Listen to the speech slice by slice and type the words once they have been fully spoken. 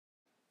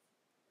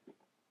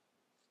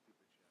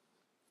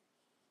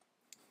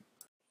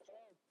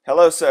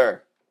Hello,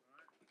 sir.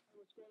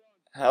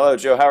 Hello,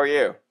 Joe. How are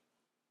you?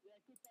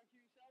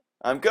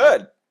 I'm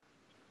good.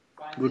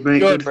 Good mate,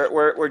 Good. good.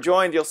 We're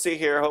joined, you'll see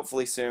here,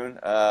 hopefully soon,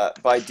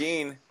 by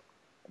Dean,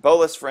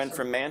 Bola's friend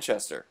from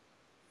Manchester.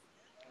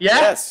 Yeah,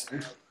 Yes.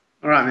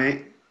 All right,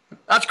 mate.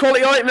 that's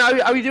quality item.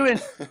 How you doing?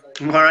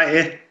 I'm all right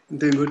here. I'm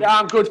doing good. Yeah,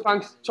 I'm good,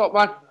 thanks. Top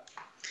man.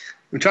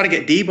 I'm trying to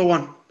get Debo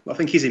one, but I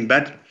think he's in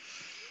bed.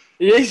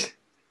 He is.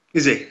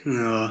 Is he?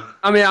 No.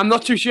 I mean, I'm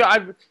not too sure. I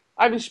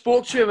haven't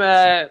spoke to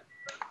him.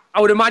 I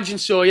would imagine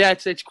so. Yeah,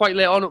 it's quite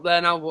late on up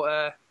there now, but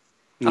I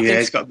Yeah, think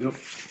he's got to be up.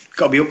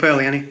 Got to be up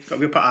early, ain't he? Got to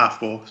be up at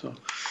 4:30. So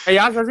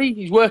has he?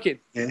 He's working.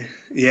 yeah,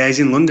 yeah, he's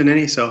in London, ain't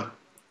he? So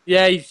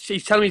Yeah,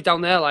 he's telling me he's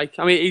down there. Like,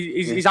 I mean,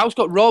 yeah, his house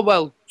got robbed.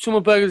 Well,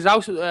 Summerberger's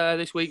house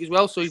this week as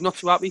well, so he's not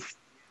too happy.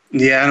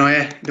 yeah, I know.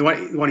 Yeah, the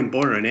one in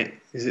Borough, isn't it?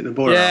 Is it the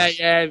Borough Yeah, house?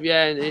 yeah,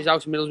 yeah. His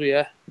house in Middlesbrough.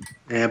 Yeah,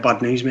 Yeah,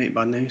 bad news, mate.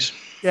 Bad news.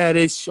 yeah. It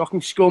is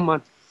shocking scum,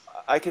 man.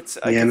 I Yeah,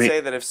 could mate. say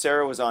that if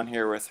Sarah was on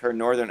here with her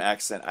northern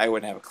accent, I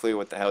wouldn't have a clue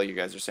what the hell you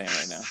guys are saying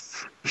right now.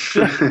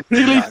 No,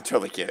 Really? I'm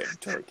totally kidding.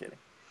 Totally kidding.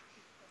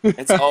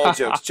 It's all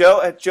jokes.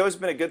 Joe's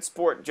been a good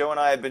sport. Joe and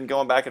I have been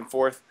going back and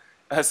forth,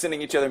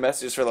 sending each other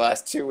messages for the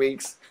last 2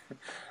 weeks.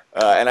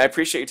 And I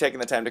appreciate you taking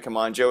the time to come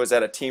on. Joe is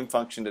at a team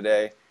function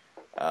today,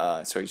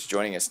 so he's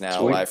joining us now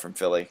Sweet. live from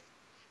Philly.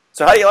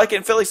 So how do you like it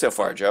in Philly so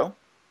far, Joe?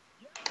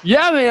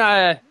 Yeah, I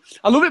mean,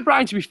 I love it,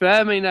 Brian. To be fair,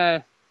 I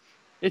mean,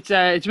 it's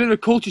a bit of a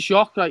culture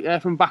shock,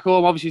 like from back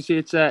home. Obviously,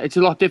 it's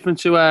a lot different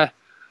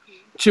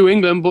to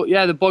England, but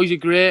yeah, the boys are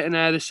great and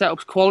the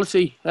setup's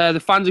quality. The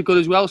fans are good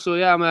as well. So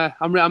yeah,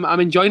 I'm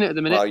enjoying it at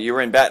the minute. Well, you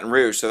were in Baton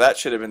Rouge, so that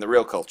should have been the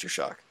real culture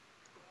shock.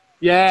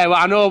 Yeah, well,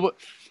 I know, but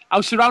I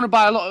was surrounded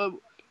by a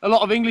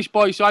lot of English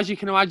boys. So as you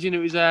can imagine, it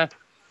was the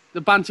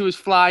banter was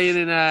flying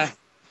and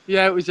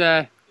yeah, it was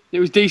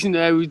decent.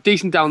 It was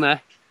decent down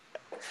there.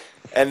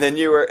 And then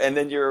you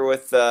were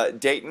with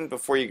Dayton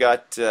before you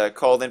got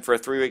called in for a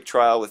 3-week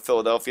trial with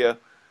Philadelphia.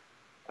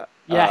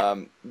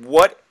 Yeah.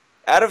 What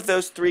out of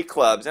those three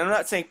clubs? And I'm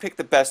not saying pick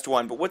the best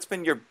one, but what's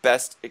been your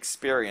best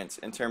experience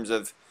in terms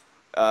of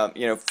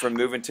from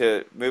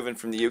moving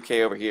from the UK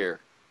over here?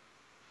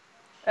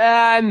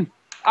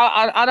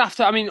 I'd have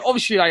to. I mean,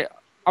 obviously, like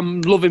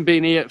I'm loving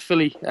being here at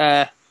Philly.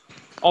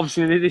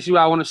 Obviously, this is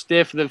where I want to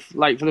stay for the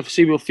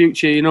foreseeable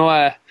future.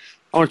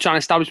 I want to try and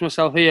establish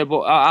myself here.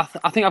 But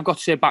I think I've got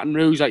to say Baton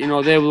Rouge. Like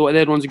they're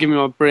the ones who give me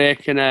my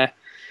break, and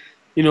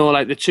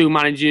like the two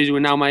managers who are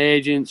now my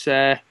agents,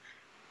 Ben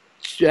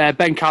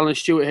Callen and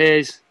Stuart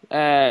Hayes.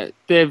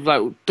 They've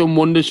like done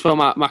wonders for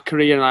my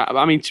career. And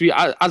I mean,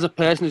 as a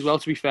person as well.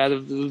 To be fair,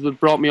 they've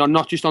brought me on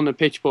not just on the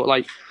pitch, but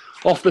like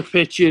off the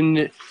pitch.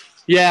 And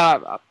yeah,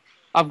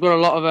 I've got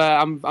a lot of.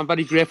 I'm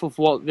very grateful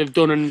for what they've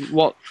done and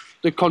what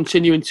they're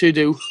continuing to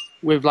do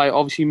with like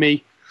obviously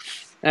me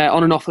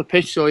on and off the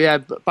pitch. So yeah,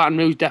 Baton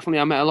Rouge definitely.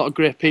 I met a lot of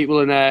great people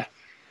and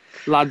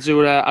lads who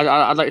are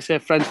I'd like to say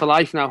friends for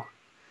life now.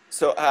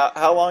 So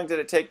how long did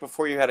it take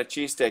before you had a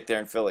cheesesteak there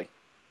in Philly?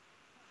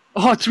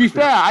 Oh, to be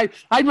fair, I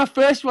had my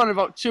first one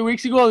about 2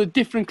 weeks ago. A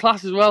different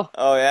class as well.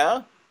 Oh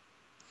yeah?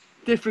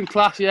 Different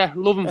class, yeah.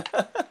 Love them.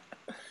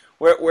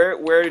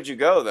 Where did you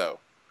go though?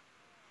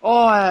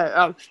 Oh,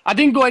 I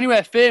didn't go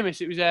anywhere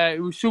famous.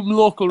 It was some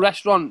local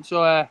restaurant.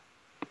 So,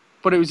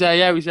 but it was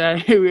yeah,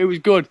 it was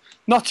good.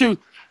 Not too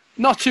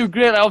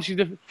great. Like,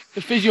 obviously, the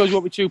physios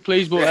won't be too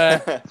pleased,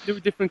 but they were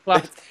different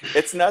class.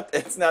 It's not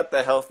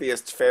the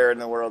healthiest fare in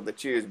the world to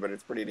choose, but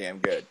it's pretty damn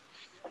good.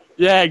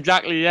 Yeah,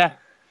 exactly. Yeah.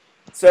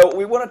 So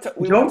we want to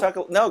Joe?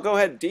 talk. No, go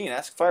ahead, Dean.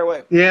 Fire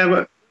away. Yeah,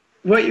 but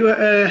weren't you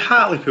at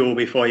Hartlepool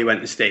before you went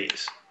to the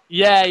States?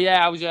 Yeah,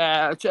 yeah. I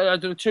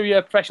did a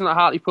 2-year professional at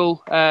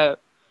Hartlepool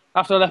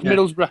after I left Yeah.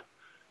 Middlesbrough.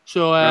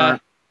 So Right.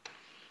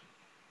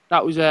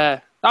 that was.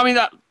 I mean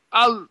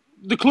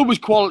the club was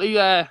quality.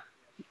 Yeah.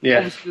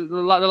 Obviously, the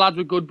lads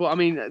were good, but I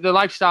mean the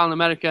lifestyle in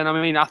America, and I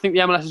mean I think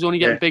the MLS is only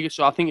getting Yeah. bigger.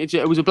 So I think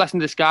it was a blessing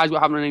in disguise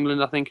what happened in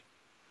England. I think.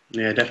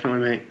 Yeah,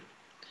 definitely, mate.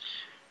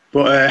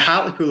 But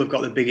Hartlepool have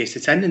got the biggest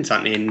attendance,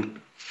 haven't they? And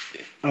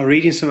I was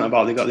reading something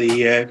about they got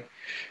the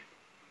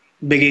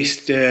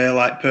biggest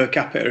like per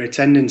capita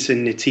attendance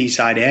in the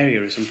Teesside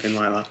area or something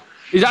like that.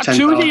 Is that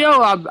true, 10,000.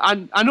 Theo?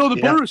 I know the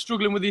Yeah. Borough is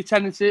struggling with the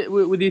attendance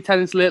with the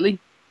attendance lately.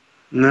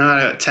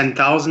 No,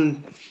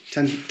 10,000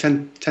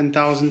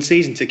 10,000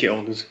 season ticket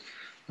holders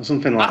or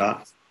something like At,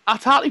 that.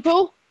 at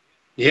Hartlepool?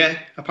 Yeah,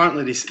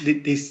 apparently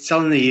they're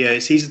selling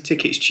the season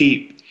tickets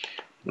cheap.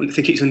 I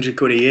think it's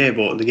 £100 a year,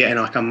 but they're getting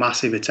like a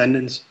massive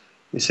attendance.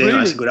 They say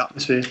like, it's a Really? good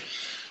atmosphere. Oh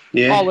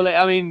Yeah, well,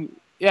 I mean,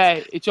 yeah,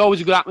 it's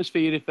always a good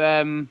atmosphere if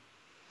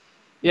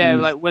yeah,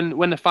 mm. like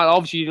when the fan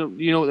obviously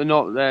you know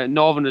what the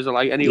Northerners are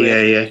like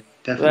anyway. Yeah,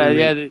 definitely,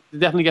 Yeah, mate. they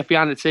definitely get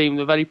behind the team.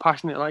 They're very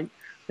passionate, like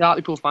the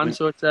Hartlepool fans.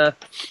 So it's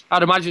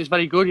I'd imagine it's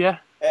very good. Yeah.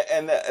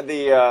 And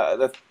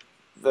the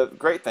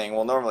great thing,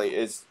 well, normally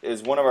is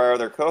one of our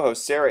other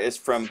co-hosts, Sarah, is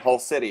from Hull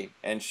City,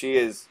 and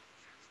she's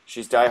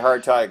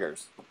diehard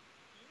Tigers.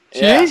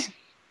 She Yeah, is.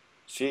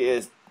 she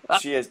is Uh,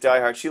 she is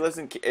diehard. She lives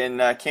in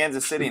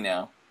Kansas City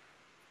now.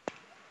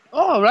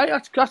 oh right,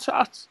 that's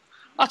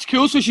That's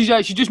cool. So she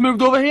just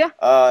moved over here.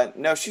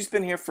 No, she's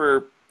been here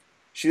for.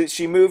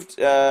 She moved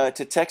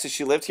to Texas.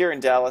 She lived here in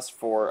Dallas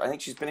for. I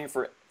think she's been here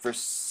for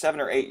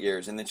 7 or 8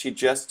 years, and then she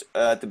just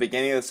at the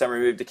beginning of the summer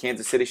moved to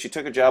Kansas City. She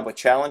took a job with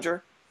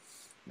Challenger,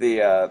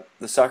 the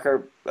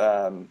soccer.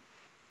 The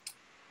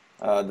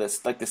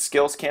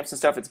skills camps and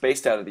stuff. It's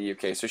based out of the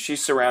UK, so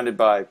she's surrounded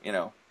by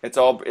it's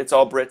all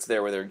Brits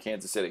there with her in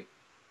Kansas City.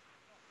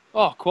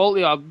 Oh,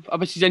 quality! I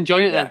bet she's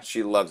enjoying it then. Yeah,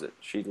 she loves it.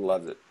 She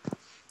loves it.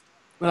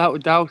 Without a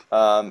doubt.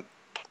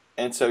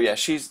 And so yeah,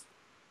 she's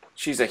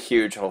a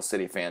huge Hull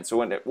City fan. So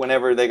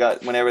whenever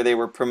they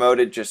were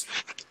promoted, just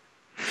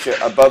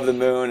above the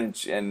moon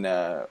and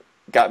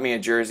got me a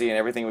jersey and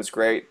everything was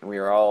great. And we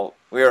were all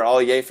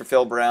yay for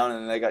Phil Brown,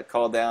 and they got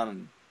called down,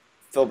 and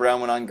Phil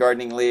Brown went on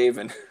gardening leave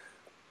and.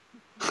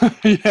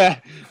 Yeah,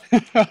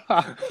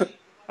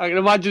 I can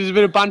imagine there's a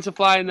bit of banter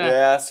flying there.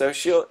 Yeah, so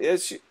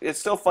it's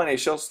still funny.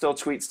 She'll still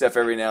tweet stuff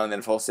every now and then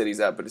if Hull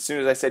City's up. But as soon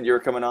as I said you were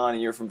coming on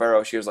and you were from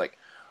Barrow, she was like,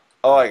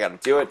 "Oh, I got to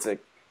do it.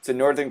 It's a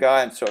northern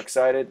guy. I'm so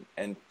excited."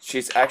 And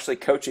she's actually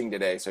coaching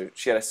today, so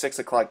she had a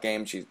 6:00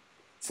 game. She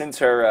sends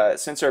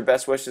her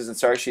best wishes and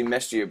sorry she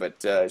missed you,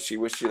 but she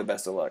wished you the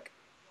best of luck.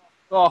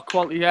 Oh,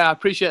 quality! Yeah, I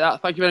appreciate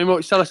that. Thank you very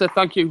much. Tell her I said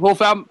thank you.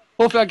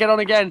 Hopefully I get on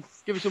again.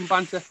 Give you some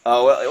banter.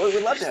 Oh, well,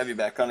 we'd love to have you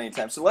back on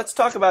anytime. So let's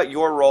talk about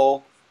your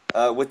role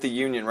with the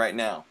union right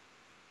now.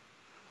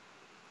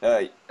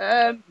 Yeah,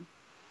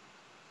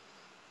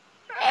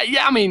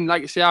 I mean,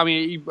 like I say,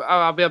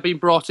 I've been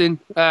brought in.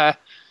 I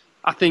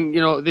think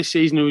this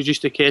season it was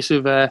just a case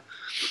of the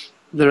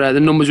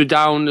numbers were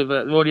down. They've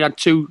only had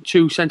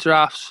two centre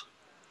halves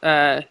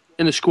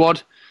in the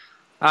squad,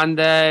 and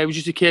it was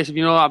just a case of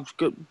I've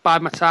got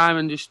bide my time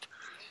and just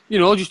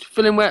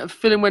filling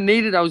when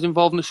needed. I was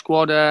involved in the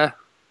squad. I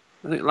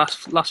think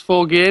last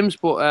 4 games,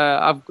 but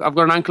I've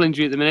got an ankle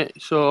injury at the minute,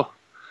 so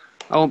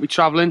I won't be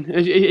travelling.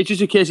 It's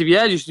just a case of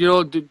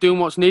doing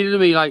what's needed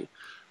of me. Like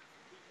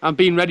I'm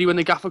being ready when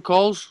the gaffer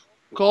calls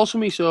for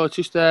me. So it's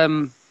just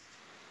and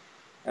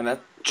that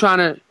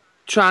trying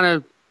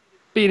to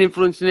be an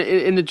influence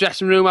in the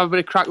dressing room, have a bit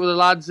of crack with the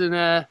lads,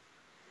 and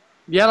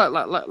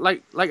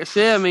like I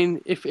say, I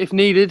mean, if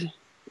needed,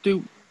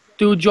 do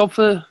a job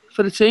for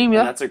the team. Yeah,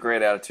 and that's a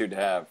great attitude to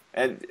have.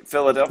 And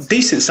Philadelphia,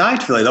 decent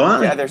side, Philly, though,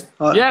 aren't they?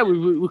 Yeah,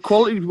 we're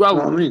quality. Well,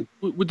 what I mean?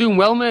 We're doing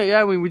well, mate.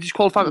 Yeah, we just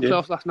qualified for the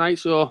playoffs last night,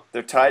 so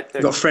they're tight.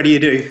 You've got Freddie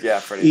Adu.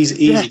 Yeah, Freddie.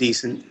 He's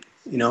decent.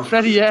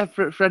 Freddie, yeah,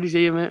 Freddie's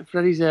here, mate.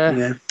 Freddie's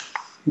yeah.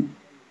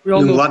 We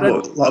all Young know lad, Fred.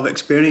 but a lot of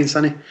experience,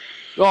 hasn't he?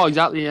 Oh,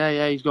 exactly.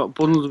 Yeah. He's got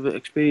bundles of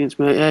experience,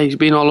 mate. Yeah, he's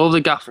been all over the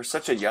gaff. For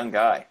such a young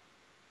guy.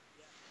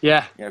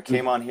 Yeah.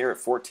 Came on here at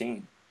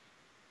 14.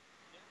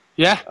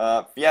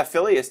 Yeah.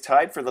 Philly is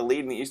tied for the lead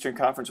in the Eastern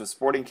Conference with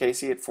Sporting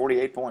KC at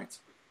 48 points.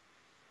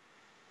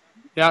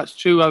 Yeah, that's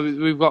true.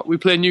 We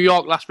played New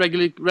York last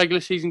regular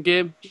season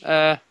game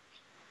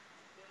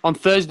on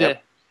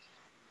Thursday.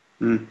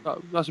 Yep.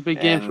 That's a big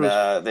game for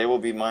us. They will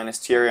be minus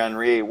Thierry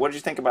Henry. What did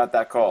you think about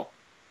that call?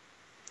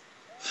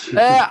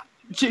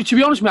 To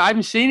be honest, mate, I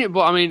haven't seen it,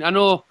 but I mean, I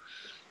know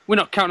we're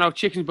not counting our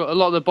chickens, but a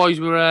lot of the boys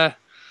were. I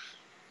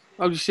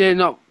would just say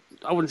I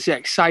wouldn't say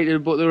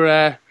excited, but they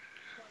were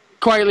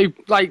quietly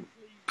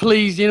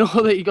pleased,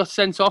 that he got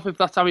sent off. If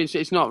that's how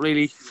it's not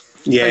really.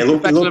 Yeah, it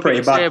looked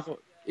pretty bad. But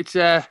it's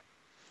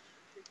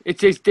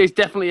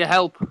definitely a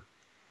help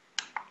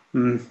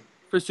for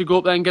us to go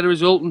up there and get a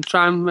result and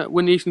try and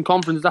win the Eastern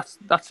Conference.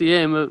 That's the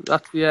aim.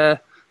 That's the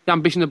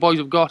ambition the boys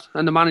have got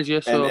and the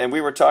manager. So. And we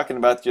were talking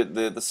about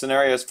the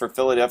scenarios for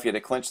Philadelphia to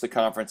clinch the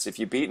conference if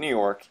you beat New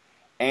York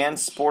and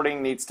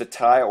Sporting needs to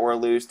tie or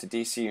lose to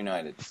DC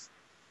United.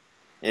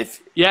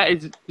 Is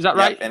that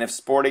right? And if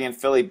Sporting and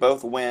Philly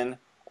both win,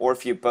 or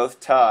if you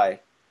both tie,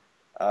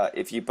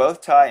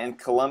 and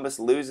Columbus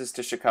loses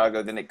to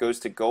Chicago, then it goes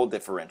to goal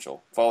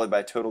differential, followed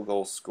by total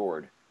goals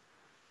scored.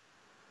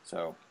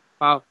 So.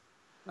 Wow,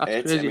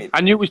 that's crazy.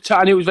 I knew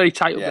it was very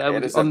tight up there.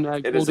 It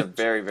is a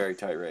very, very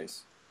tight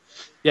race.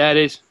 Yeah, it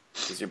is.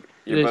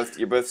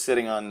 You're both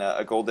sitting on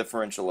a goal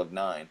differential of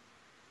 9.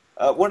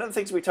 One of the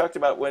things we talked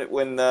about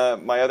when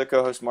my other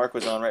co-host Mark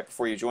was on right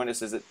before you joined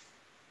us is that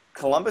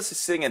Columbus is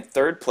sitting in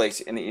 3rd place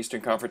in the Eastern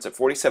Conference at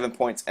 47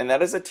 points, and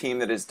that is a team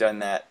that has done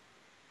that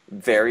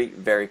very,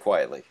 very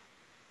quietly.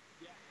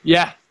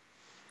 Yeah,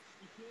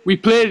 we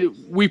played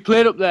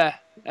up there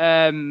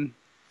in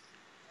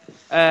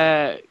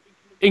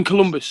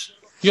Columbus.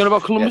 You know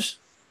about Columbus?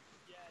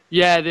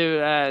 Yes.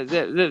 Yeah,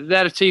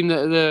 they're a team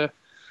that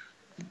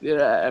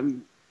they're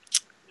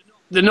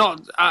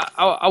not.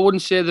 I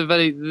wouldn't say they're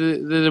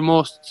the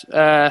most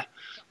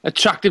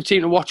attractive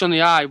team to watch on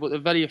the eye, but they're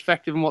very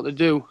effective in what they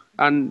do,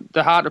 and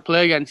they're hard to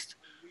play against.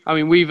 I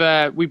mean, we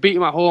beat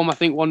them at home, I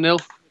think 1-0,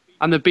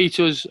 and they beat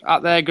us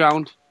at their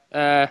ground.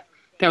 That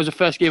was the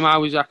first game I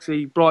was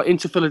actually brought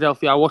into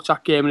Philadelphia. I watched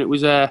that game, and it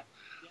was they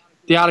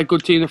had a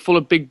good team. They're full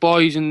of big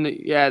boys, and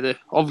they're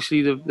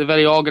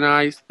very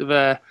organised.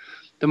 The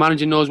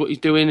manager knows what he's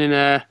doing,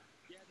 and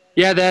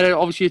they're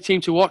obviously a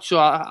team to watch. So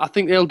I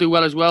think they'll do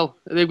well as well.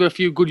 They've got a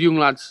few good young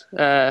lads.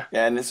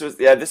 And this is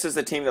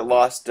the team that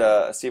lost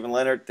Stephen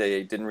Leonard.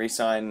 They didn't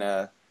re-sign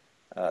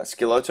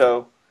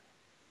Scilotto,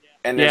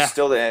 and there's Yeah.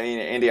 still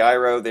Andy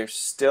Iro. There's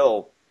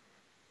still,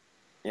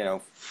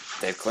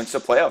 they've clinched a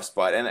playoff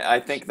spot, and I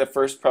think the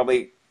first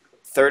probably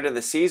third of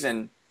the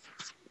season,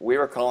 we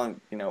were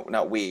calling,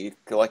 not we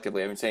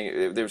collectively. I'm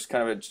saying there was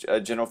kind of a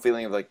general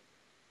feeling of like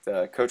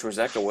Coach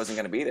Rosecco wasn't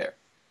going to be there.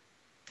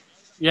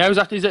 Yeah, is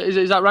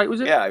that right?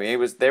 Was it? Yeah, I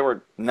mean they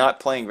were not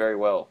playing very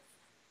well.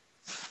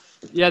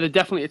 Yeah, they're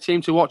definitely a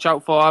team to watch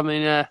out for. I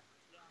mean,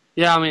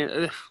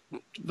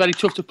 very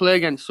tough to play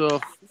against.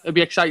 So it'll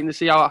be exciting to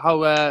see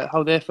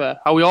how they fare,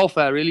 how we all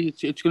fare. Really,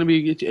 it's going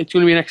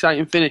to be an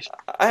exciting finish.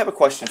 I have a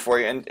question for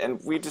you, and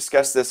we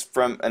discussed this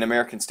from an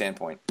American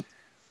standpoint.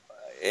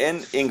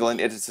 In England,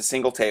 it is a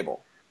single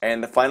table,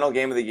 and the final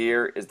game of the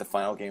year is the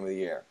final game of the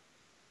year.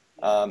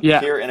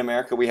 Here in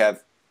America, we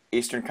have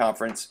Eastern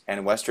Conference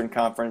and Western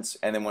Conference,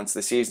 and then once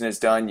the season is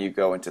done, you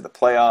go into the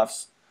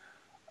playoffs.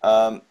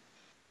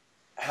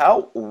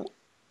 How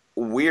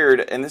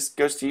weird, and this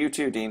goes to you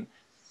too, Dean.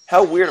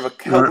 How weird of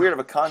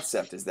a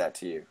concept is that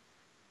to you?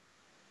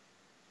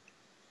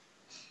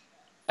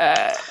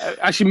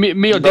 Actually,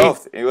 me or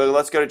both. Dave?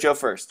 Let's go to Joe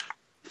first.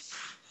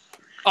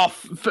 Oh,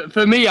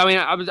 for me, I mean,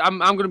 I'm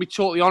going to be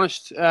totally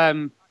honest.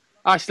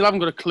 I still haven't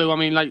got a clue. I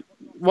mean, like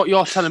what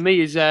you're telling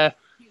me is, I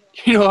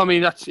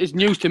mean, it's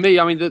news to me.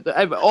 I mean,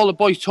 all the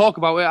boys talk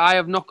about it. I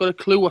have not got a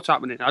clue what's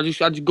happening. I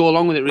just go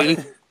along with it, really.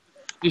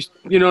 Just,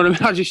 you know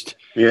what I mean?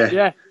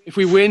 Yeah. If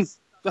we win,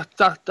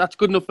 that's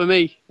good enough for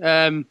me.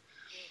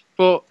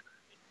 But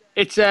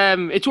it's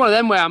one of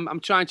them where I'm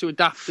trying to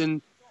adapt,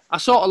 and I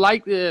sort of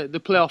like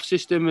the playoff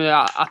system.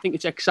 I think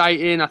it's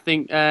exciting. I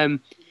think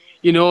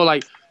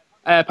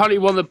apparently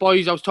one of the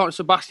boys, I was talking to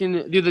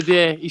Sebastian the other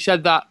day, he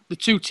said that the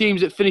two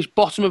teams that finished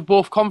bottom of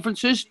both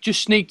conferences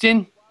just sneaked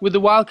in with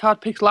the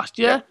wildcard picks last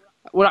year.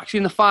 Were actually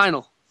in the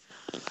final.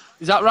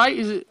 Is that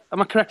right?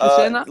 Am I correct in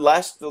saying that?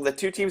 The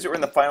two teams that were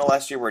in the final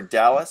last year were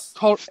Dallas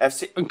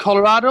FC and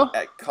Colorado.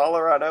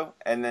 Colorado,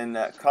 and then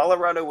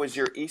Colorado was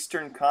your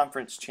Eastern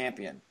Conference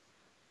champion.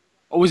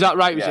 Oh, was that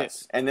right? Yes.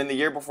 Was it? And then the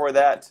year before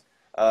that,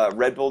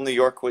 Red Bull New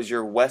York was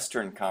your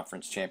Western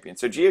Conference champion.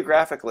 So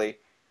geographically,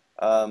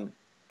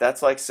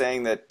 that's like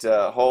saying that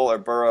Hull or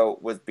Borough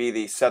would be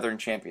the Southern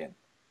champion.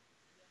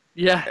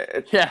 Yeah.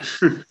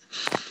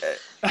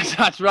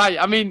 That's right.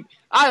 I mean,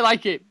 I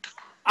like it.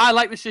 I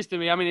like the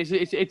system. I mean,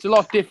 it's a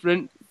lot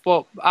different,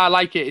 but I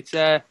like it. It's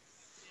like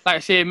I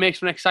say, it makes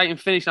for an exciting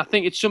finish. And I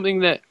think it's something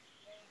that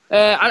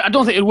I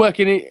don't think it'd work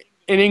in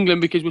England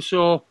because we're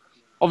so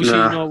obviously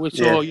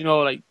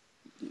like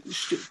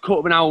cut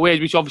up in our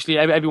ways, which obviously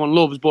everyone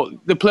loves. But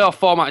the playoff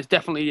format is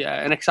definitely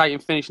an exciting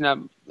finish,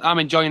 and I'm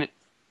enjoying it.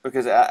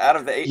 Because out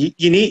of the 8,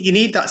 you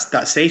need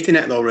that safety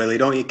net though, really,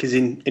 don't you? Because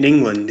in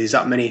England, there's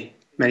that many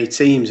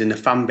teams, and the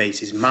fan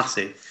base is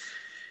massive.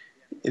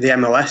 The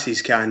MLS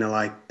is kind of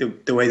like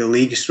the way the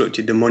league is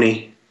structured, the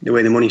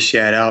way the money's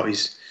shared out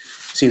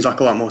seems like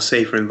a lot more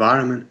safer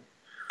environment.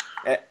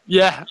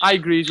 Yeah, I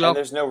agree as well. And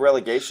there's no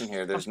relegation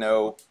here. There's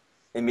no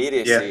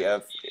immediacy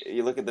of,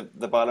 you look at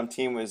the bottom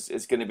team is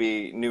going to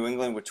be New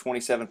England with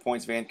 27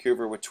 points,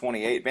 Vancouver with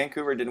 28.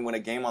 Vancouver didn't win a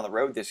game on the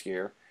road this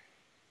year,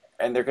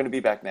 and they're going to be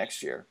back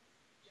next year.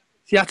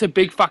 See, that's a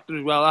big factor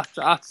as well.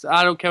 That's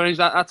I don't care.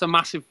 That's a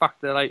massive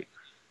factor, like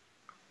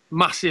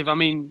massive. I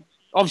mean,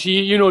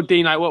 obviously,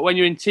 Dean, like when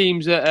you're in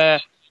teams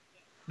that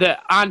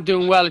aren't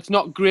doing well, it's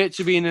not great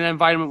to be in an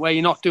environment where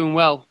you're not doing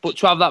well. But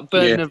to have that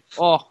burden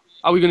of,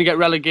 are we going to get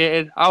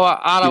relegated? Are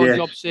our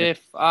jobs safe?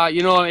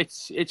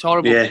 It's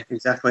horrible. Yeah,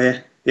 exactly.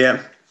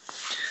 Yeah.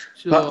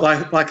 So,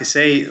 like I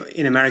say,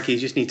 in America, you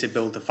just need to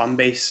build a fan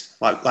base.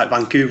 Like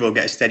Vancouver will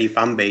get a steady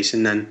fan base,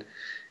 and then,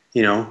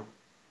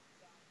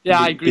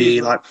 I agree.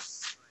 Be like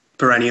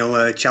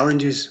perennial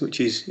challenges,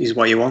 which is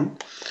what you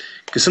want.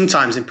 Because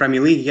sometimes in Premier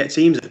League, you get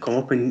teams that come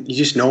up and you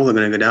just know they're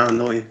going to go down,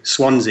 don't you?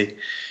 Swansea.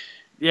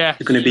 Yeah.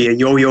 They're going to be a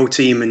yo-yo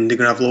team, and they're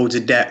going to have loads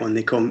of debt when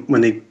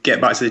they get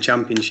back to the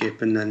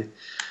Championship, and then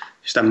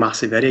just a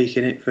massive headache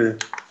in it for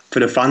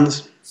the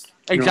fans.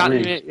 Exactly, you know what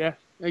I mean? Yeah,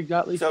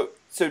 exactly. So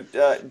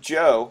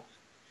Joe,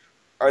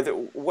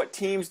 what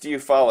teams do you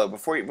follow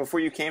before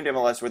you came to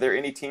MLS? Were there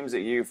any teams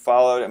that you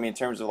followed? I mean, in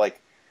terms of like,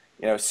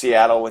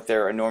 Seattle with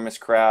their enormous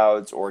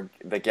crowds, or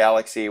the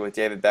Galaxy with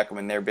David Beckham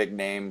and their big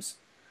names.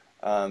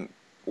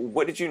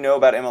 What did you know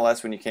about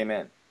MLS when you came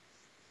in?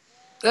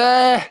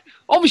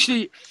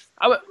 Obviously,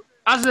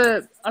 as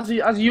a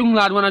young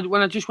lad,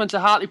 when I just went to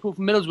Hartlepool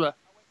from Middlesbrough,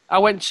 I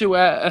went to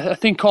a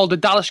thing called the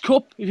Dallas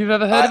Cup. If you've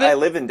ever heard of it, I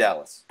live in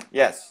Dallas.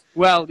 Yes.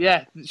 Well,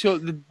 yeah. So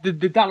the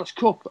Dallas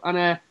Cup,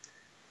 and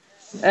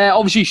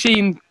obviously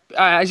seeing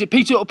is it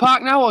Peter Hut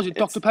Park now, or is it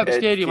Dr Pepper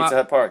Stadium? Pizza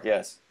Hut Park,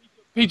 yes.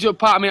 Peter Hut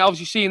Park. I mean,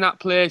 obviously seeing that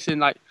place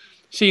and like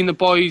seeing the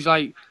boys,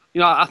 like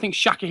I think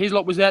Shaka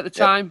Hislop was there at the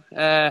time.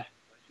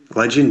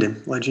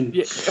 Legend.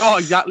 Yeah. Oh,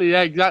 exactly.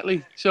 Yeah,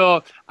 exactly.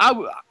 So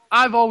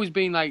I've always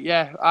been like,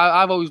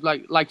 I've always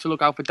liked to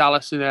look out for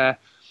Dallas and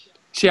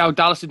see how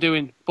Dallas are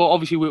doing. But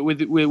obviously with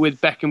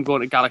Beckham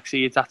going to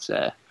Galaxy, that's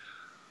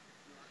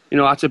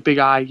that's a big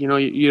eye.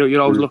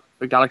 You're always looking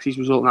for Galaxy's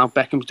result now.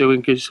 Beckham's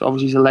doing, because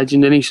obviously he's a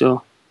legend, isn't he?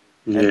 So.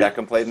 And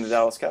Beckham played in the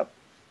Dallas Cup.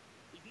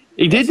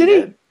 He Yes, did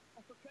he he?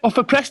 Or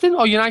for Preston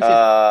or United?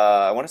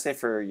 I want to say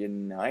for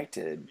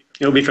United.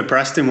 It'll be for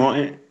Preston, won't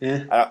it?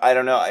 Yeah. I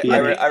don't know. Yeah.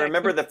 I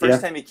remember the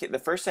first Yeah. time the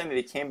first time that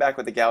he came back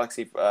with the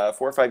Galaxy 4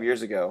 or 5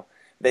 years ago.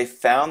 They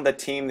found the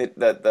team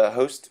that the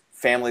host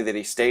family that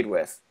he stayed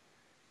with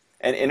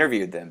and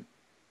interviewed them.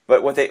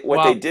 But what they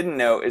Wow. didn't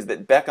know is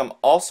that Beckham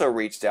also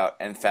reached out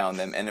and found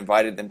them and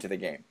invited them to the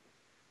game.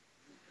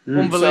 So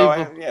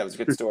Unbelievable. yeah, it was a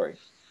good story.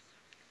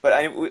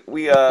 But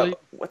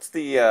what's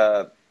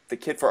the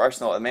kid for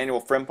Arsenal,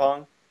 Emmanuel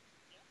Frimpong?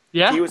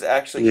 Yeah? He was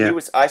actually Yeah.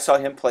 I saw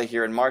him play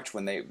here in March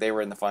when they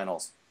were in the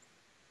finals.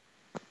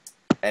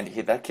 And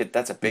that kid,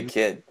 that's a big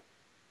kid.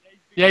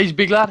 Yeah, he's a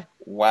big lad.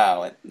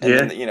 Wow. And Yeah,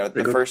 then the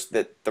pretty good. first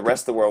that the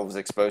rest of the world was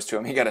exposed to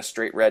him, he got a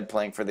straight red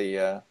playing for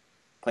the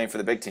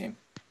big team.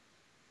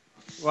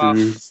 Wow.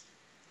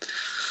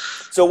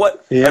 So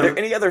what Yeah. are there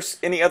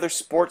any other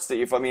sports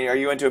that I mean, are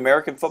you into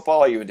American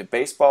football? Are you into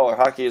baseball or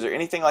hockey? Is there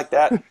anything like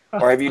that?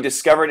 Or have you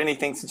discovered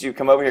anything since you've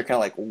come over here kind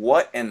of like,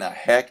 what in the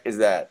heck is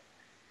that?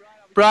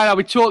 Brian, I'll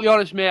be totally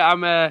honest, mate.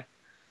 I'm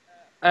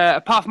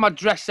apart from my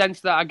dress sense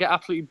that I get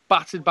absolutely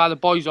battered by the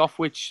boys off,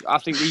 which I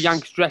think the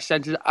Yanks dress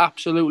sense is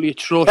absolutely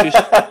atrocious.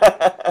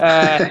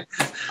 I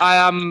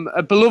am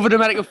a beloved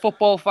American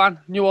football fan,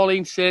 New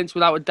Orleans Saints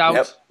without a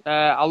doubt.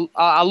 Yep.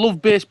 I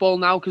love baseball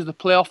now because of the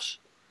playoffs.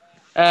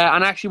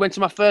 And I actually went to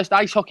my first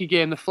ice hockey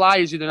game, the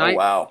Flyers, the other night,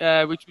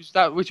 wow. which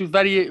was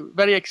very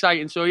very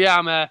exciting. So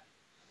yeah,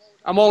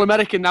 I'm all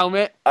American now,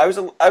 mate. I was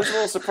a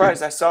little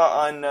surprised.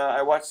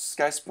 I watched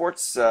Sky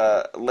Sports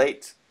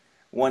late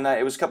one night.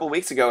 It was a couple of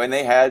weeks ago, and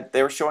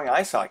they were showing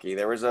ice hockey.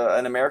 There was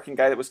an American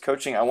guy that was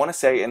coaching. I want to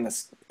say in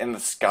the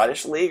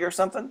Scottish League or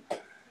something.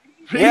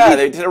 Really? Yeah,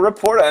 they did a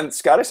report on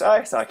Scottish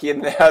ice hockey,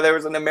 and there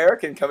was an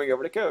American coming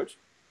over to coach.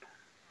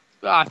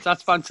 Ah,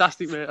 that's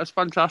fantastic, mate. That's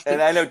fantastic.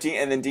 And I know Dean,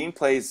 and then Dean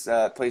plays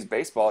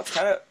baseball.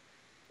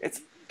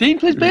 Dean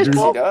plays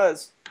baseball. He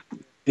does.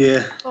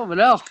 Yeah. Oh, but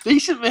hell,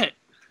 decent, mate.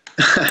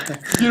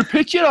 You're a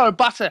pitcher or a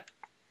batter?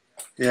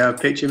 Yeah,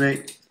 picture,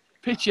 mate.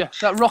 Pitcher.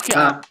 That rocket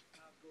arm.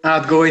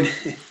 Hard going,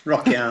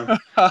 rocket arm.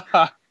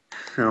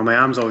 Oh, my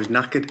arm's always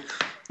knackered.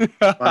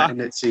 Fighting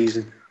that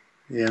season.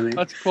 Yeah, mate.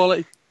 That's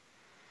quality.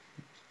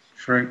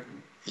 True.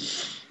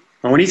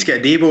 Well, we need to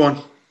get Debo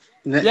on.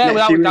 Yeah,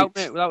 without a doubt,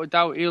 mate. Without a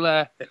doubt,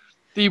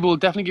 Debo will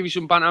definitely give you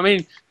some banter. I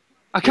mean,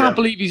 I can't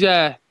believe he's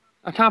not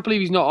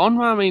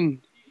on. I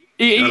mean,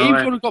 he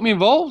would have got me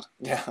involved.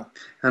 Yeah.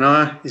 I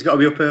know. He's got to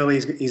be up early.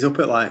 He's up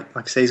at like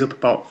I say, he's up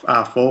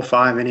about 4,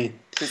 5, isn't he?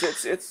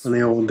 Because it's On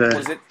the old what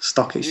is it?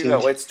 stock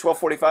exchange. It's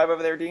 12:45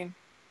 over there, Dean.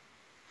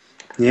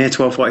 Yeah,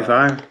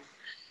 12:45.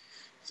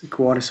 It's a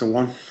quarter to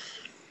 1.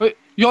 But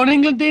you're in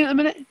England, Dean, at the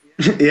minute?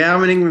 Yeah,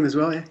 I'm in England as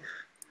well. Yeah,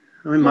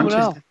 I'm in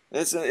Manchester.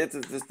 It's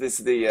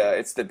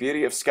the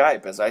beauty of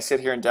Skype. As I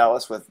sit here in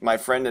Dallas with my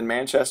friend in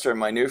Manchester and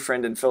my new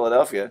friend in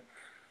Philadelphia,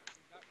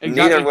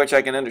 neither of which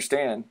I can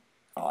understand.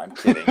 Oh, I'm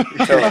kidding.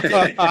 Totally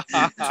kidding.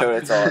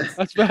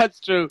 That's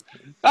true.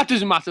 That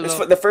doesn't matter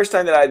though. The first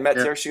time that I had met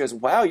her, she goes,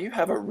 "Wow, you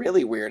have a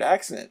really weird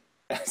accent."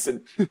 I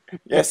said,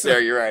 "Yes, sir,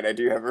 you're right. I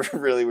do have a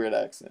really weird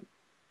accent."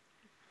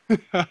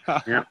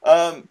 Yeah.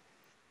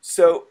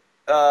 So,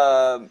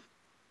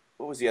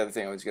 what was the other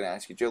thing I was going to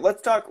ask you, Joe?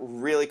 Let's talk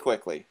really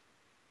quickly.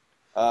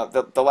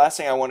 The last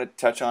thing I want to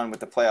touch on with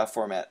the playoff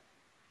format.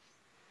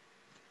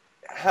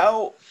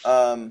 How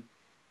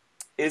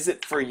is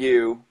it for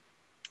you?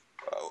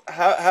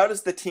 How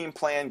does the team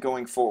plan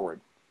going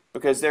forward?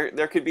 Because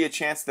there could be a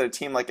chance that a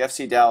team like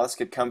FC Dallas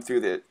could come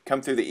through the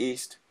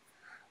East.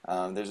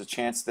 There's a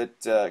chance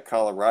that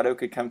Colorado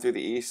could come through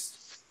the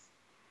East.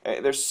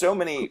 There's so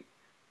many.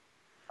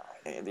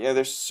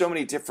 There's so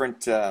many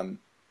different.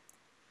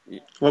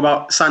 What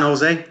about San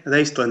Jose? Are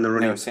they still in the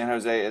running? No, San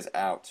Jose is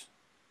out.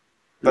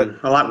 But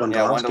I like Wondolowski.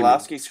 Yeah,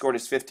 Wondolowski scored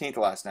his 15th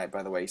last night.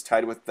 By the way, he's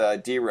tied with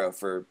D-Row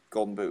for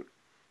Golden Boot.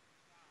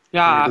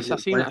 Yeah, I've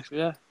seen that actually.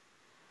 Yeah.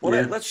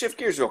 Well, let's shift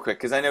gears real quick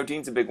because I know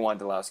Dean's a big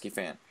Wondolowski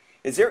fan.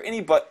 Is there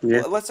anybody?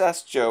 Yeah. Let's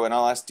ask Joe, and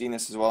I'll ask Dean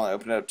this as well, and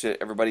open it up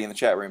to everybody in the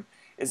chat room.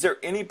 Is there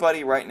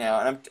anybody right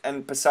now,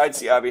 and besides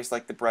the obvious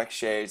like the Breck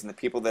Shays and the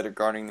people that are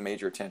garnering the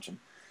major attention,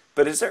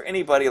 but is there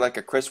anybody like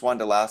a Chris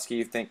Wondolowski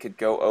you think could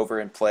go over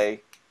and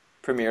play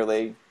Premier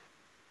League?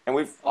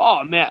 And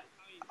Oh man,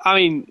 I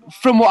mean,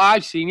 from what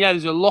I've seen, yeah,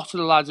 there's a lot of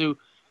the lads who,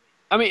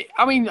 I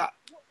mean,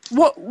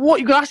 what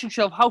you got to ask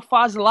yourself? How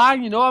far's the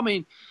line? You know, I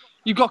mean,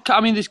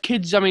 there's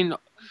kids. I mean,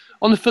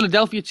 on the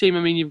Philadelphia team, I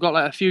mean, you've got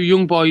like a few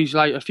young boys,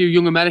 like a few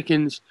young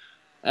Americans,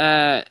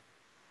 and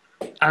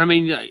I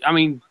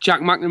mean,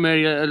 Jack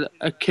McNamara,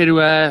 a kid who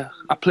I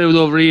play with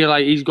over here,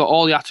 like he's got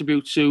all the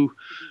attributes to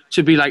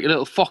be like a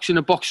little fox in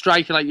a box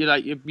striker, like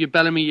your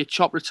Bellamy, your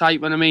Chopra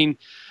type, and I mean,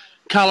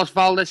 Carlos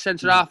Valdez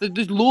centre half.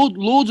 There's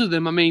loads of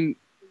them. I mean,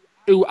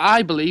 who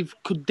I believe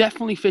could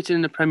definitely fit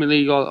in the Premier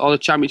League or the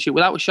Championship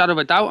without a shadow of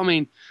a doubt. I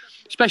mean,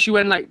 especially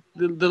when like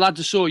the lads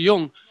are so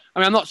young. I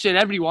mean, I'm not saying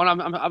everyone.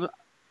 I'm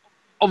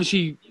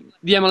obviously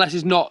the MLS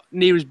is not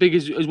near as big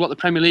as what the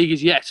Premier League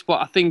is yet,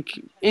 but I think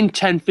in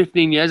 10,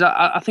 15 years,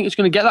 I think it's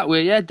going to get that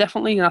way. Yeah,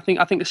 definitely. And I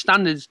think the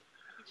standards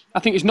I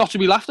think it's not to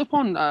be laughed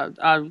upon.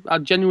 I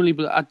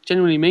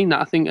genuinely mean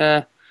that. I think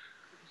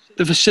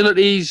the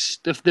facilities,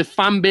 the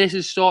fan base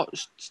is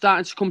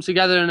starting to come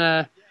together,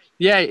 and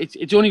yeah,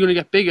 it's only going to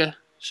get bigger.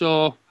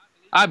 So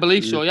I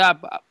believe so. Yeah,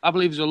 I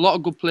believe there's a lot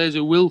of good players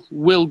who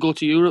will go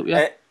to Europe.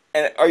 Yeah.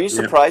 And are you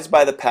Yeah. surprised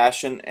by the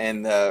passion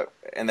and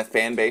the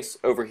fan base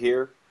over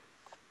here?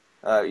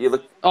 You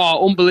look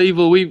Oh,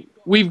 unbelievable!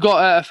 We've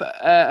got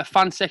a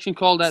fan section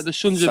called the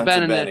Sons of Sons Ben,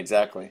 of and Ben,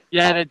 exactly.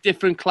 yeah, they're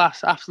different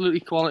class,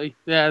 absolutely quality.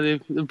 Yeah, they're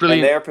And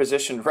brilliant. they are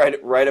positioned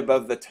right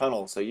above the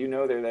tunnel, so you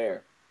know they're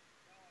there.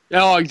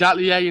 Oh,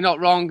 exactly. Yeah, you're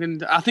not wrong,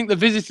 and I think the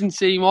visiting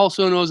team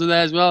also knows they're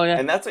there as well. Yeah.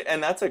 And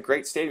that's a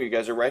great stadium. You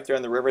guys are right there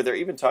on the river. They're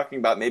even talking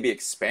about maybe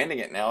expanding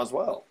it now as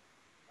well.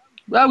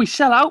 Well, we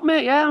sell out,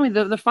 mate. Yeah, I mean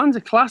the fans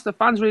are class. The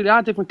fans really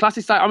are different class.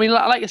 It's like, I mean,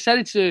 like I said,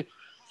 it's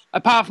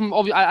apart from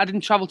obviously I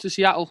didn't travel to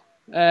Seattle,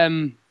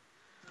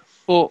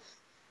 but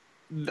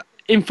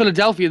in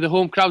Philadelphia, the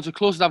home crowds are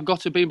closest I've got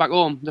to being back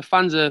home. The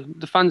fans are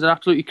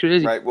absolutely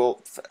crazy. Right.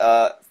 Well,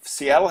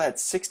 Seattle had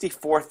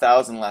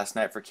 64,000 last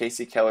night for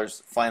Casey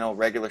Keller's final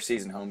regular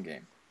season home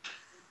game.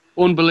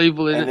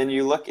 Unbelievable, isn't And it?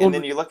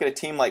 then you look at a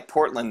team like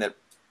Portland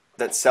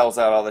that sells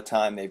out all the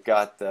time. They've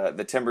got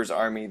the Timbers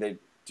Army. They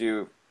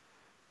do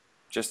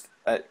just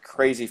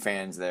crazy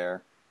fans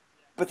there.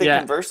 But then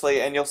conversely,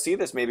 and you'll see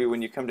this maybe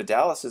when you come to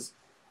Dallas, is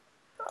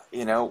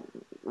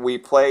we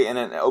play in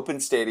an open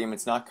stadium.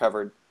 It's not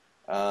covered,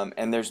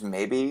 and there's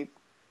maybe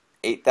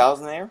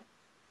 8,000 there,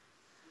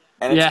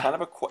 and it's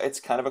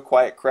kind of a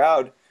quiet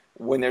crowd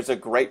when there's a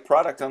great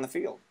product on the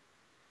field.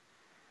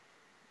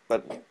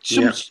 But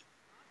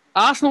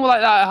Arsenal were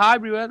like that at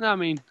Highbury, weren't they? I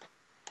mean,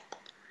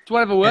 it's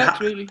whatever works,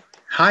 really.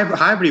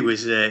 Highbury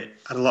had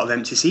a lot of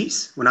empty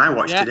seats when I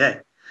watched today.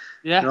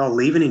 Yeah. They're all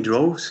leaving in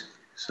droves.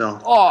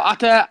 So. Oh, at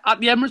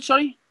the Emirates,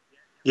 sorry.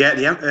 Yeah,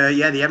 the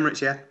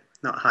Emirates, yeah,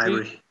 not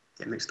Highbury.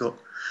 Get mixed up.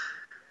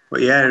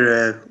 But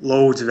yeah,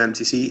 loads of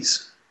empty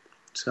seats.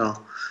 So.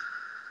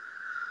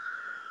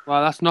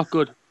 Wow, that's not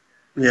good.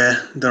 Yeah,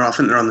 I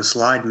think they're on the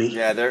slide.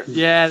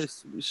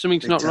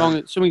 Something's not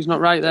wrong. Something's not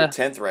right there.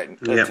 They're 10th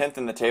They're 10th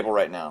in the table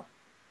right now.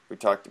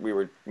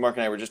 Mark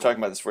and I were just talking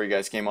about this before you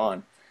guys came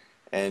on,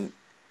 and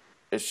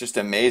it's just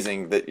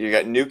amazing that you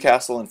got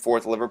Newcastle in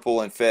 4th,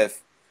 Liverpool in 5th,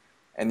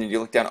 and then you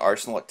look down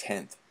Arsenal at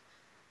 10th.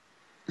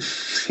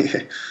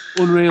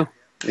 Unreal.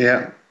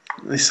 Yeah,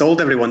 they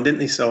sold everyone, didn't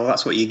they? So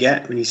that's what you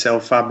get when you sell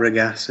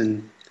Fabregas,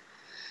 and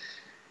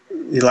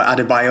they let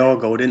Adebayor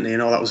go, didn't they?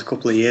 That was a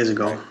couple of years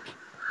ago. Right.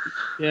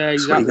 Yeah,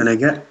 exactly. That's what you're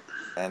gonna get.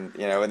 And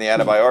when the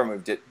Adebayor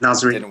move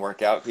didn't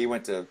work out, he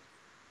went to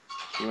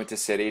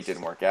City,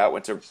 didn't work out.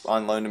 Went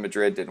on loan to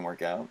Madrid, didn't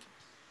work out.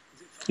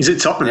 He's at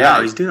Tottenham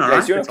now. He's doing all right.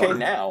 He's doing okay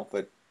now,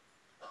 but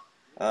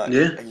you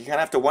kind of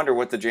have to wonder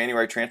what the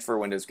January transfer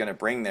window is going to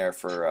bring there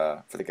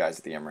for the guys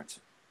at the Emirates.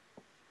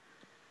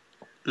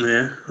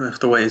 Yeah, we'll have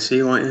to wait and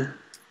see, won't you?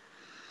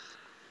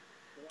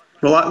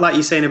 Well, like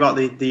you're saying about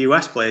the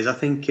US players, I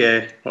think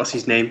what's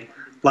his name,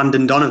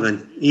 Landon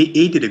Donovan.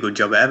 He did a good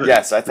job at Everton.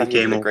 Yes, I thought he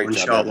did a great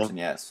job at Everton.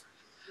 Yes.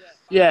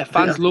 Yeah,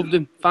 fans loved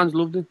him. I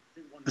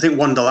think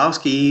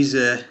Wondolowski, he's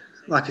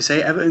like I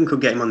say, Everton could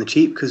get him on the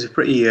cheap because they're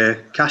pretty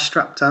cash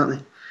strapped, aren't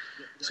they?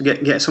 So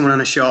get someone on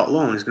a short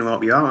loan is going to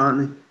help you out,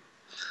 aren't they?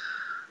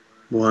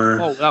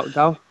 Well, without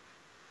doubt.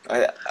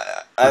 I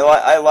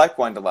like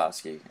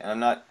Wondolowski,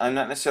 and I'm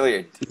not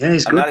necessarily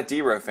he's I'm good. not a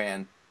D-Row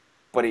fan,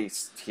 but he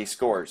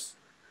scores,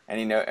 and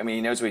he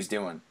knows what he's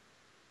doing.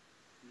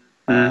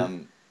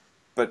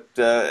 But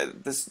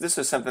this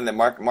is something that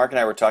Mark and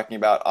I were talking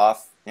about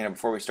off,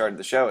 before we started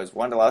the show. Is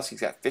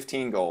Wondolowski's got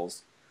 15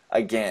 goals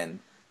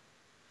again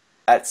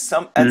at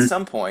some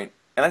point,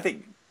 and I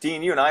think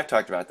Dean, you and I have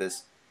talked about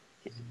this.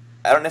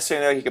 I don't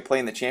necessarily know he could play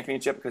in the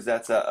championship because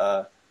that's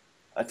a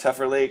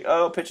tougher league.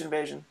 Oh, pitch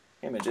invasion,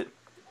 hey midget.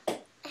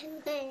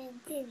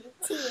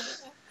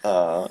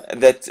 I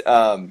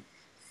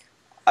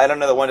don't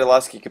know that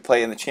Wondolowski could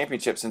play in the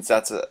championship since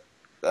that's a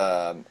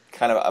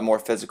kind of a more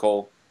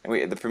physical.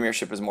 The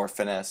Premiership is more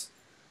finesse.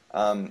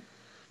 But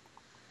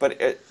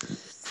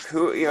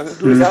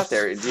who's out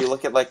there? Do you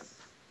look at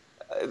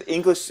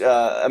English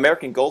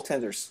American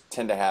goaltenders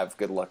tend to have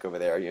good luck over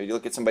there? You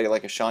look at somebody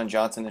like a Sean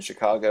Johnson in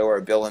Chicago or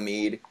a Bill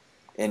Hamid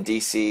in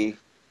DC.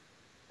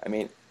 I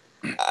mean,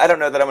 I don't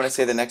know that I'm going to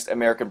say the next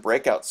American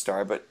breakout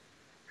star, but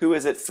who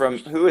is it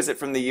from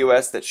the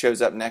U.S. that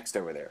shows up next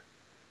over there?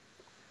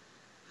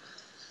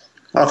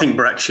 I think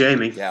Brett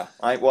Shamey. Yeah,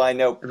 I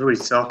know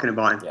everybody's talking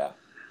about him. Yeah,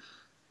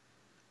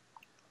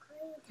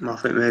 I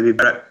think maybe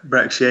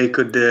Brett Shea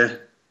could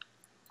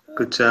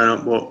turn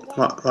up,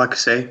 but like I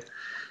say,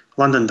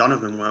 Landon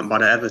Donovan weren't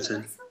bad at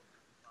Everton.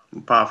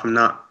 Apart from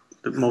that,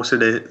 most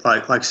of the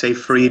like say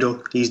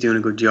Friedel, he's doing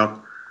a good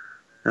job.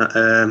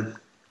 Hanneman,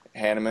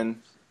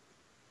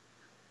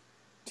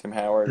 Tim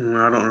Howard.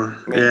 I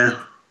don't know.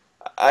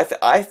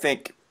 I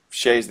think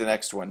Shea's the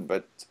next one,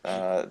 but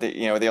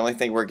the only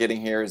thing we're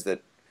getting here is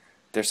that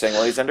they're saying,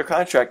 well, he's under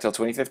contract till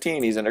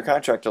 2015. He's under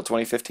contract till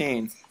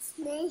 2015.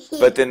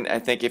 But then I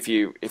think if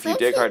you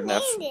dig hard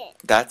enough,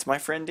 that's my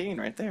friend Dean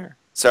right there.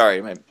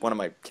 Sorry, one of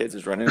my kids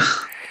is running.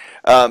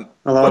 But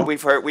Hello.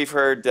 we've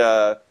heard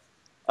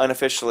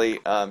unofficially,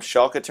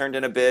 Schalke turned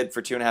in a bid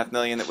for $2.5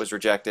 million that was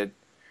rejected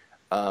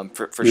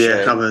for Yeah,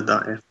 Shea. I've heard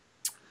that.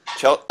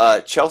 Yeah.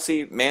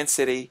 Chelsea, Man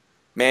City,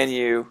 Man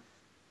U,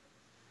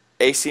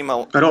 AC, I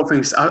don't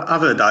think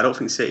I've heard that. I don't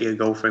think City would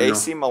go for him though.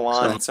 AC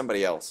Milan, So and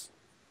somebody else.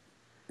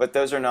 But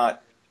those are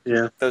not.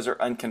 yeah, Those are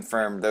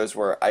unconfirmed. Those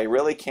were. I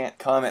really can't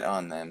comment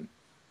on them.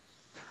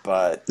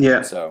 But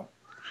yeah. so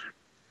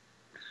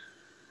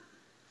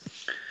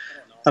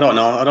I don't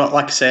know. I don't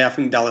like I say. I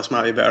think Dallas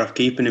might be better off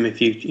keeping him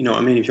if you know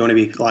what I mean. If you want to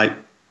be like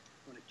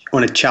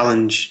want to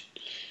challenge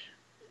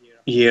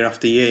year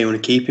after year, you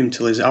want to keep him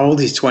till he's how old?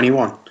 He's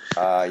 21.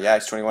 yeah,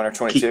 he's 21 or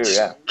 22.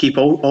 Yeah. Keep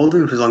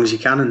holding him for as long as you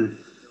can and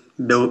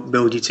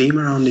build your team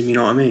around him. You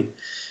know what I mean?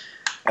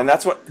 And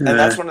that's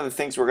one of the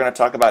things we're going to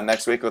talk about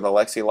next week with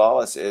Alexi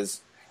Lawless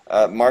is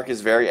Mark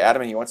is very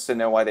adamant. He wants to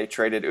know why they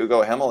traded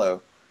Ugo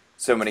Hemelo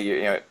so many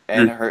years,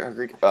 and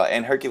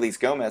Hercules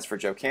Gomez for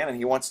Joe Cannon.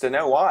 He wants to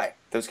know why.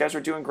 Those guys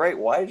were doing great.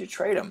 Why did you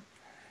trade them?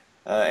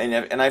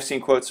 And I've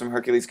seen quotes from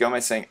Hercules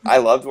Gomez saying, "I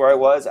loved where I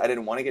was. I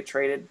didn't want to get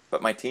traded,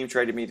 but my team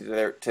traded me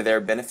to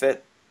their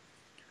benefit."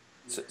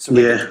 So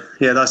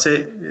yeah, that's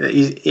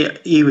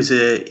it.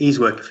 He's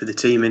working for the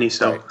team, and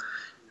so right.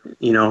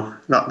 you know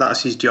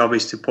that's his job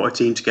is to put a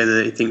team together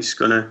that he thinks is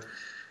gonna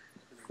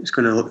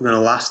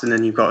last, and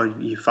then you've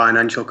got your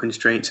financial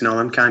constraints and all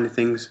them kind of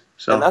things.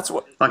 So, And that's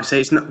what like I say,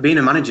 it's not being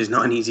a manager is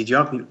not an easy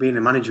job. Being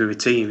a manager of a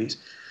team is,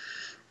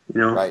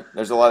 right.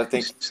 There's a lot of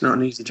things. it's not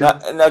an easy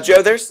job. Now,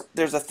 Joe, there's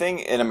a thing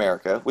in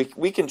America.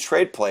 We can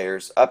trade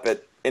players up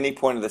at any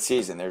point of the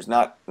season. There's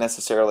not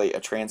necessarily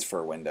a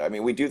transfer window. I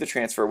mean, we do the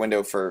transfer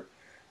window for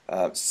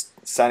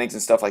signings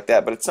and stuff like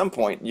that. But at some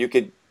point,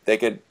 they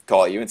could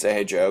call you and say,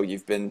 "Hey, Joe,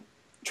 you've been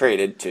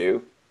traded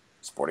to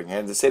Sporting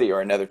Kansas City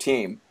or another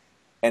team,"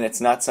 and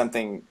it's not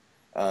something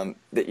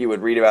that you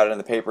would read about it in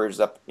the papers.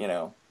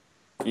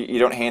 You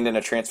don't hand in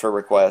a transfer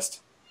request.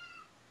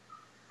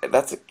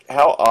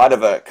 How odd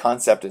of a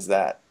concept is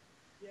that?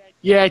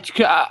 Yeah,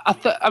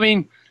 I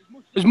mean,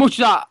 as much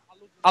as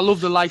I love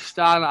the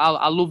lifestyle,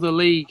 I love the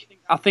league.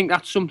 I think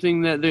that's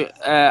something that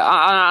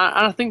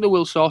I think they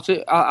will sort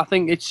it. I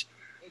think it's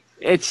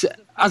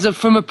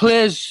from a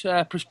player's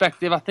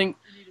perspective. I think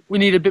we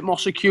need a bit more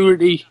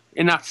security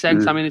in that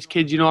sense. I mean, as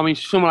kids, I mean,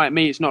 someone like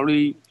me, it's not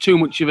really too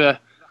much of a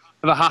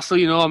hassle.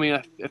 I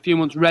mean, a few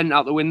months rent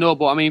out the window.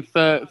 But I mean,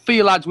 for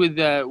you lads with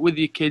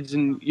your kids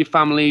and your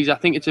families, I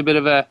think it's a bit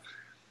of a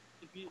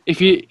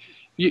if you're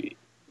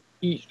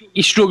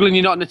struggling,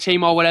 you're not in the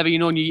team or whatever,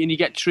 and you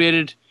get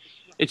traded.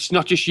 It's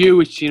not just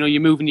you. It's you're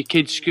moving your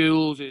kids'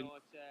 schools, and I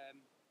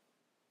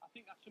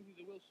think that's something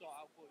they will sort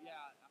out. But yeah,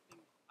 I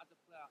think as a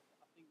player, I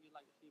think you'd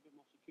like to see a bit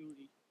more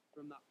security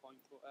from that point.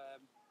 But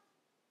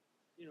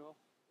you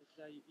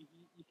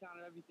can't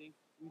have everything.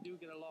 We do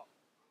get a lot,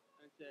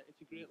 and it's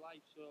a great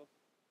life. So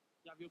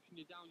you have your ups and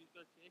your downs. You've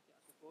got to take it, I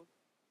suppose.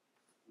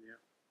 Yeah.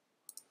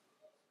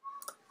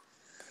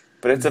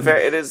 But it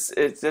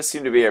does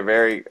seem to be a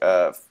very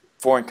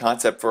foreign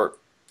concept for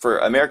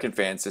American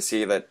fans to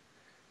see that,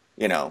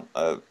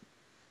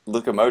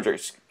 Luka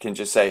Modric can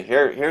just say,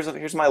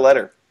 here's my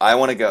letter. I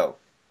want to go.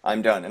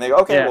 I'm done. And they go,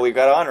 okay, Yeah. well, we've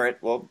got to honor it.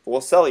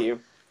 We'll sell you.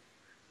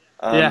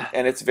 Yeah.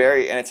 And it's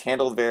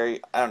handled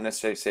very, I don't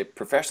necessarily say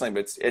professionally,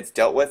 but it's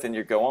dealt with, and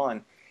you go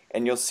on.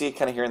 And you'll see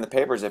kind of here in the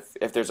papers,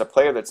 if there's a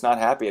player that's not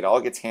happy, it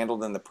all gets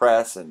handled in the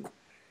press, and,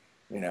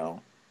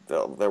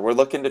 we're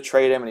looking to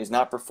trade him, and he's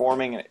not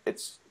performing. And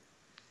it's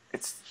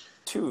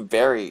two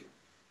very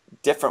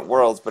different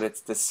worlds, but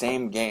it's the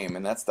same game,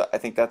 and I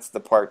think that's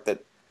the part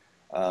that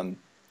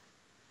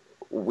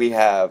we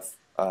have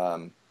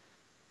that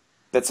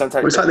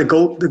sometimes. Well, it's like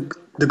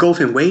the gulf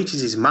in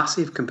wages is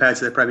massive compared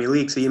to the Premier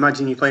League. So you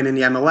imagine you're playing in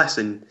the MLS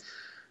and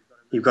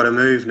you've got to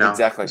move now.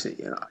 Exactly.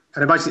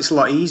 I'd imagine it's a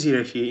lot easier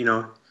if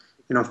you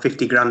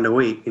 50 grand a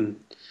week and.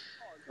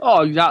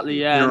 Oh,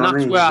 exactly. Yeah, and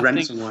that's where I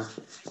think somewhere.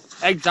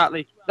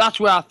 exactly. That's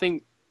where I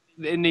think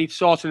it needs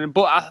sorting.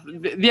 But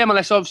the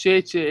MLS,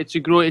 obviously,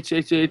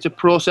 it's a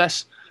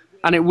process,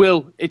 and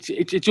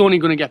it's only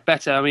going to get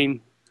better. I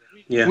mean,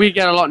 we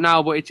get a lot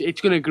now, but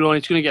it's going to grow and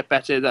it's going to get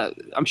better.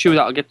 I'm sure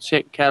that'll get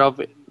taken care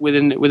of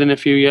within a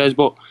few years.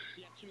 But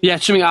yeah,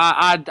 it's something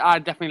I'd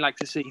definitely like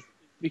to see,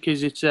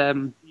 because it's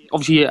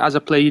obviously as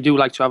a player you do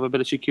like to have a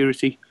bit of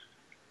security.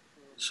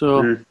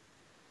 So.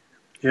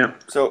 Yeah.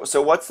 So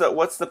what's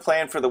the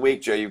plan for the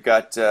week, Joe? You've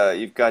got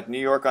New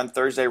York on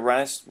Thursday.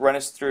 Run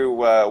us through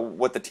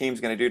what the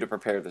team's going to do to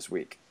prepare this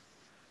week.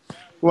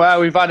 Well,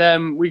 we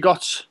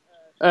got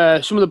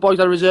some of the boys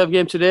had a reserve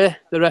game today.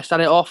 The rest had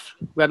it off.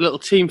 We had a little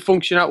team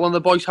function at one of the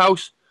boys'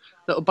 house,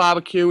 little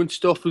barbecue and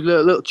stuff. It was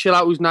a little chill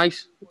out. It was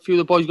nice. A few of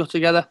the boys got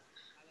together,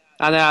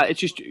 and it's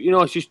just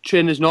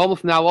training as normal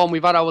from now on.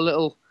 We've had our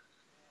little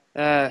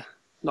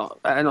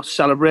not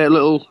celebrate, a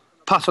little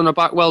pat on the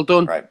back. Well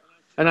done. Right.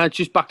 And it's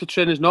just back to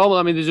training as normal.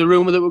 I mean, there's a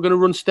rumour that we're going to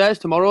run stairs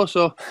tomorrow.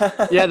 So,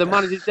 yeah, the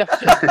manager's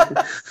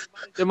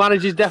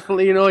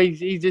definitely,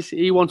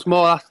 he wants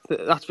more.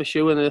 That's for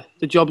sure. And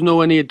the job's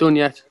nowhere near done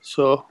yet.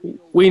 So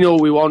we know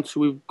what we want. So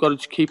we've got to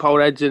just keep our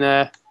heads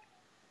in.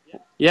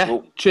 Yeah,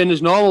 Well, train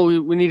as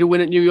normal. We need a win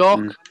at New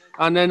York,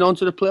 and then on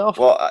to the playoff.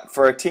 well,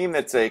 for a team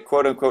that's a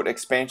quote-unquote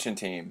expansion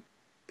team,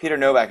 Peter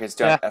Novak has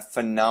done Yeah. a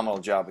phenomenal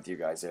job with you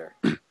guys there.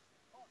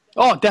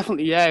 Oh,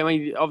 definitely. Yeah. I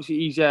mean, obviously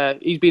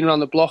he's been around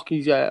the block. He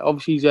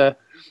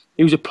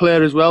was a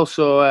player as well,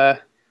 so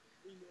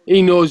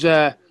he knows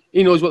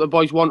what the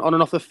boys want on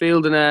and off the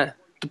field, and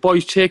the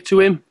boys take to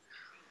him.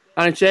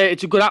 And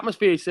it's a good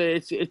atmosphere.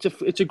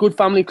 It's a good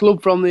family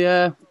club from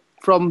the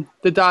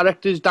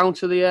directors down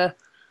to the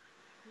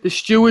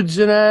stewards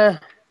and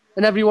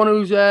everyone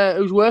who's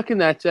working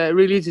there. It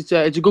really is. It's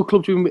a good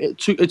club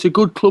it's a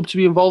good club to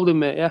be involved in,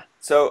 mate. Yeah.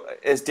 So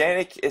is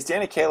Danny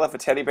Califf a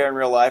teddy bear in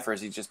real life, or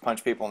does he just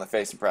punch people in the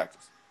face in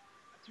practice?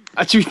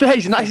 To be fair,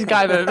 he's the nicest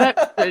guy I've ever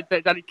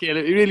met, Danny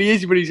Caleb. He really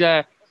is, but he's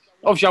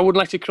obviously I wouldn't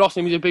like to cross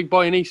him. He's a big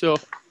boy, and so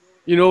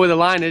you know where the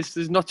line is.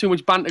 There's not too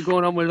much banter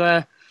going on with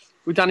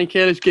Danny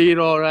Caleb's gear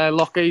or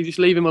Locker. You just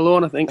leave him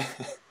alone, I think.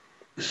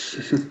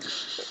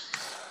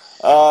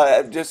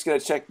 I'm just gonna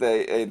check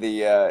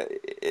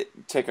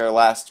take our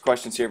last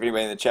questions here. If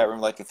anybody in the chat room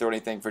would like to throw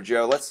anything for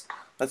Joe, let's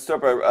throw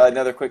up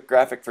another quick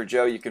graphic for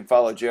Joe. You can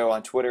follow Joe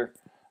on Twitter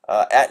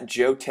at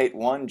Joe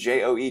Tait1,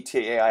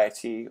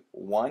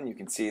 JoeTait1. You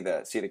can see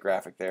the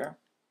graphic there.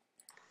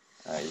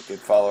 You can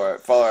follow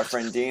our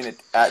friend Dean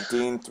at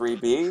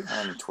Dean3B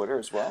on Twitter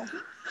as well.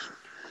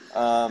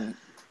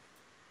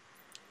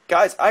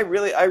 Guys, I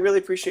really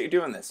appreciate you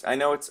doing this. I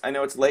know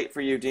it's late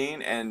for you,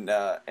 Dean, and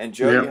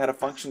Joe. Yeah. You had a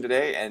function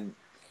today, and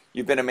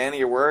you've been a man of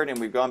your word, and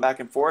we've gone back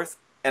and forth.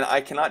 And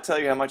I cannot tell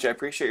you how much I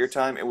appreciate your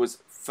time. It was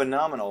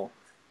phenomenal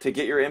to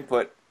get your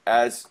input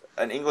as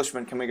an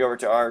Englishman coming over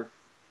to our,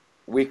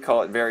 we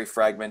call it very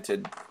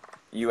fragmented,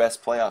 U.S.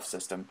 playoff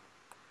system.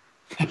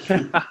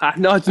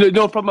 No, it's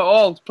no problem at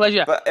all. It's a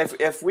pleasure. But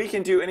if we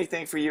can do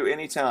anything for you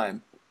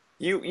anytime,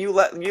 you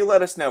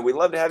let us know. We'd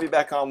love to have you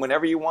back on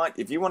whenever you want.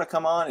 If you want to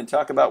come on and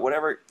talk about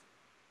whatever,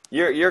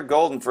 you're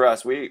golden for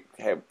us. We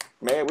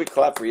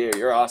clap for you.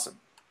 You're awesome.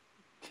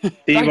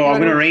 Devo, I'm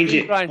going to arrange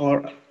it.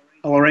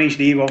 I'll arrange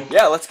Devo.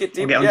 Yeah, let's get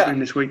Devo. We'll get on to him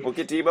this week. We'll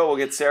get Devo. We'll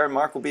get Sarah.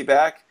 Mark will be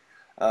back.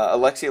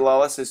 Alexi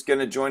Lawless is going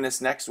to join us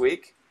next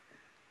week.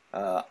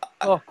 I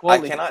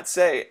cannot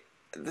say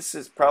this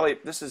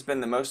has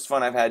been the most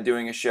fun I've had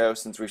doing a show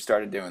since we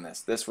started doing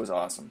this. This was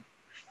awesome.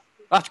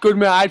 That's good,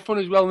 mate. I had fun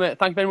as well, mate.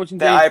 Thank you very much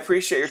indeed. I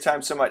appreciate your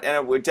time so much,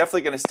 and we're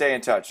definitely going to stay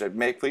in touch.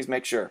 Please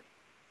make sure.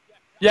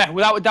 Yeah,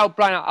 without a doubt,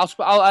 Brian. I'll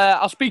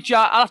speak to you.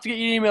 I'll have to get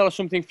your email or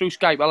something through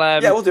Skype.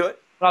 Yeah, we'll do it.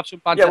 We'll have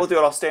some banter. Yeah, we'll do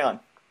it. I'll stay on.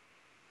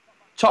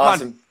 Top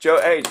awesome. Man. Joe,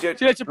 hey, Joe.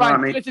 See you later,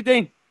 Brian. See you later,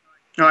 Dean.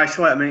 All right,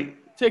 see you later,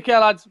 mate. Take care,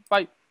 lads.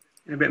 Bye.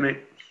 In a bit, mate.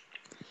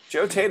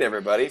 Joe Tait,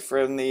 everybody,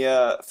 from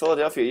the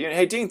Philadelphia Union.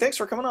 Hey, Dean, thanks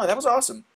for coming on. That was awesome.